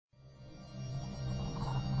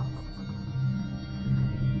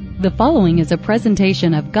The following is a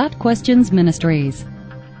presentation of Got Questions Ministries.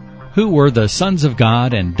 Who were the sons of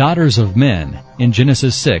God and daughters of men in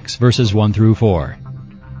Genesis 6, verses 1 through 4?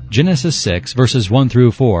 Genesis 6, verses 1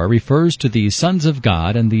 through 4 refers to the sons of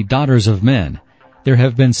God and the daughters of men. There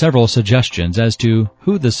have been several suggestions as to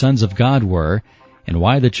who the sons of God were and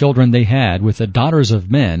why the children they had with the daughters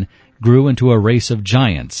of men grew into a race of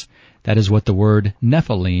giants. That is what the word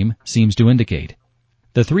Nephilim seems to indicate.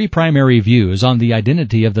 The three primary views on the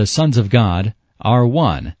identity of the sons of God are: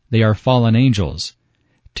 1. They are fallen angels.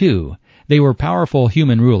 2. They were powerful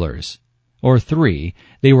human rulers. Or 3.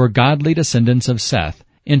 They were godly descendants of Seth,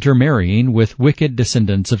 intermarrying with wicked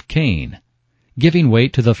descendants of Cain. Giving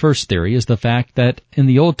weight to the first theory is the fact that in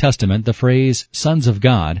the Old Testament the phrase sons of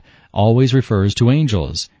God always refers to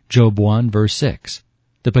angels, Job 1 verse 6.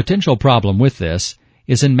 The potential problem with this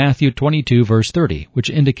is in Matthew 22 verse 30, which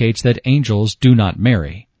indicates that angels do not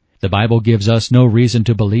marry. The Bible gives us no reason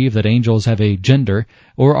to believe that angels have a gender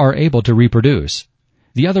or are able to reproduce.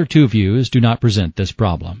 The other two views do not present this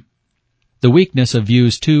problem. The weakness of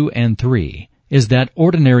views 2 and 3 is that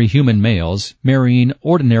ordinary human males marrying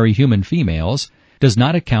ordinary human females does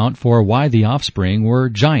not account for why the offspring were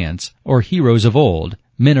giants or heroes of old,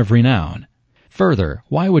 men of renown. Further,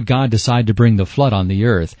 why would God decide to bring the flood on the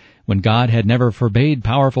earth when God had never forbade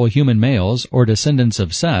powerful human males or descendants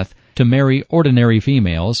of Seth to marry ordinary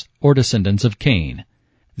females or descendants of Cain?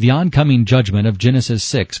 The oncoming judgment of Genesis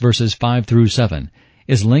 6 verses 5 through 7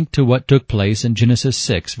 is linked to what took place in Genesis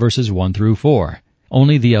 6 verses 1 through 4.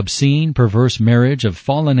 Only the obscene, perverse marriage of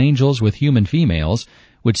fallen angels with human females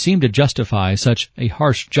would seem to justify such a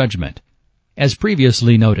harsh judgment. As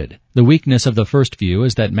previously noted, the weakness of the first view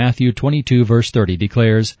is that Matthew 22 verse 30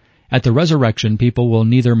 declares, "At the resurrection people will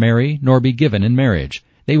neither marry nor be given in marriage.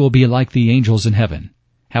 They will be like the angels in heaven."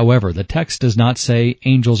 However, the text does not say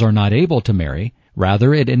angels are not able to marry.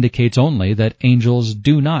 Rather, it indicates only that angels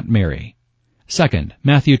do not marry. Second,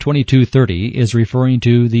 Matthew 22:30 is referring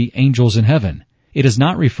to the angels in heaven. It is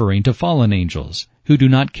not referring to fallen angels, who do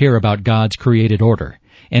not care about God's created order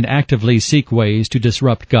and actively seek ways to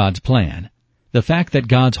disrupt God's plan. The fact that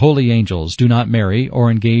God's holy angels do not marry or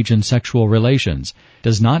engage in sexual relations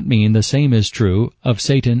does not mean the same is true of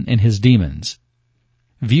Satan and his demons.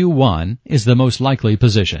 View 1 is the most likely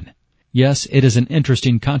position. Yes, it is an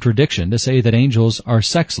interesting contradiction to say that angels are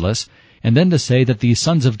sexless and then to say that the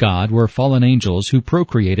sons of God were fallen angels who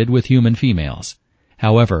procreated with human females.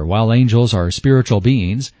 However, while angels are spiritual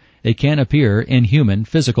beings, they can appear in human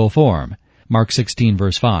physical form. Mark 16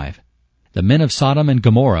 verse 5. The men of Sodom and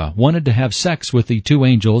Gomorrah wanted to have sex with the two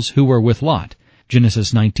angels who were with Lot.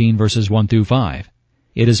 Genesis 19 verses 1 through 5.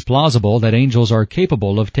 It is plausible that angels are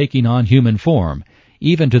capable of taking on human form,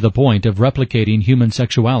 even to the point of replicating human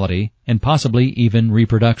sexuality and possibly even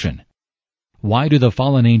reproduction. Why do the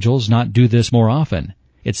fallen angels not do this more often?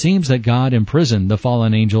 It seems that God imprisoned the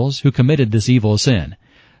fallen angels who committed this evil sin,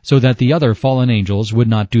 so that the other fallen angels would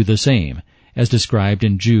not do the same, as described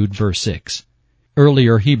in Jude verse 6.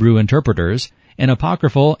 Earlier Hebrew interpreters and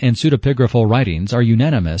apocryphal and pseudepigraphal writings are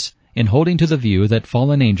unanimous in holding to the view that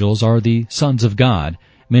fallen angels are the sons of God,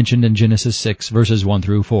 mentioned in Genesis 6 verses 1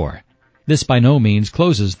 through 4. This by no means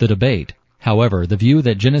closes the debate. However, the view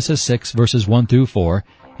that Genesis 6 verses 1 through 4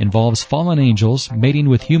 involves fallen angels mating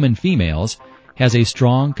with human females has a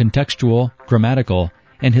strong contextual, grammatical,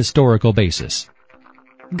 and historical basis.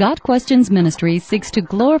 Got Questions Ministries seeks to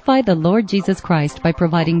glorify the Lord Jesus Christ by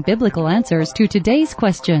providing biblical answers to today's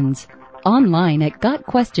questions. Online at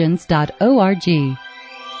gotquestions.org.